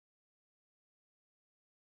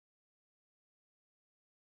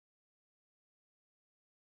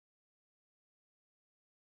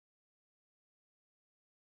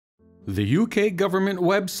The UK government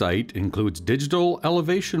website includes digital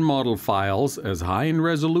elevation model files as high in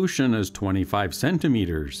resolution as 25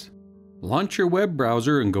 centimeters. Launch your web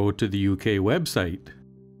browser and go to the UK website.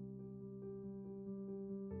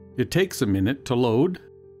 It takes a minute to load.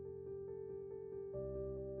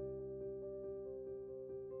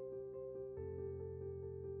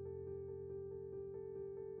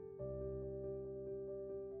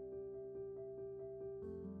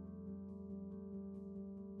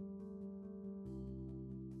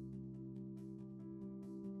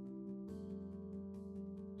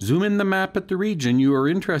 Zoom in the map at the region you are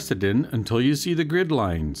interested in until you see the grid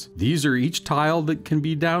lines. These are each tile that can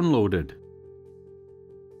be downloaded.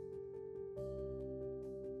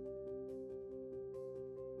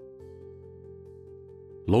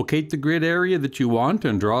 Locate the grid area that you want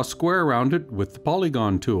and draw a square around it with the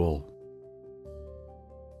polygon tool.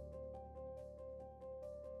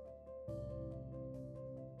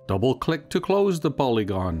 Double-click to close the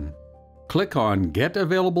polygon. Click on Get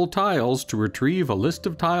Available Tiles to retrieve a list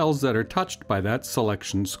of tiles that are touched by that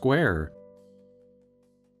selection square.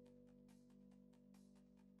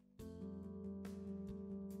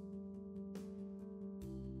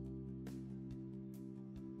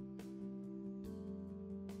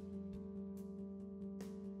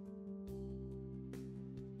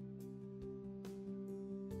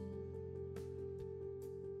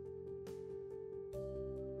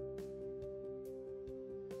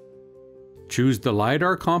 Choose the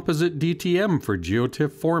LiDAR Composite DTM for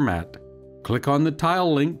GeoTIFF format. Click on the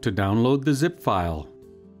tile link to download the zip file.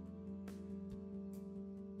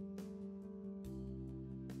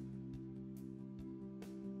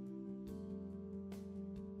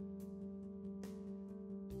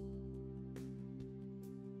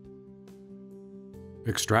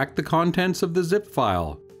 Extract the contents of the zip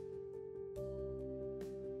file.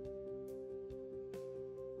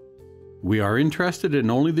 We are interested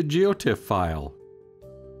in only the GeoTIFF file.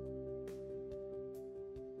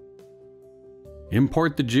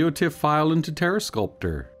 Import the GeoTIFF file into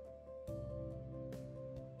TerreSculptor.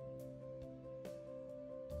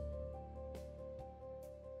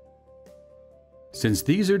 Since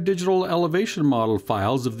these are digital elevation model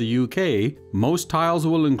files of the UK, most tiles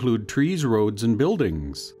will include trees, roads, and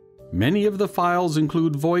buildings. Many of the files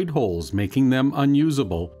include void holes, making them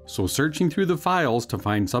unusable, so searching through the files to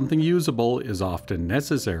find something usable is often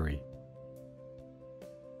necessary.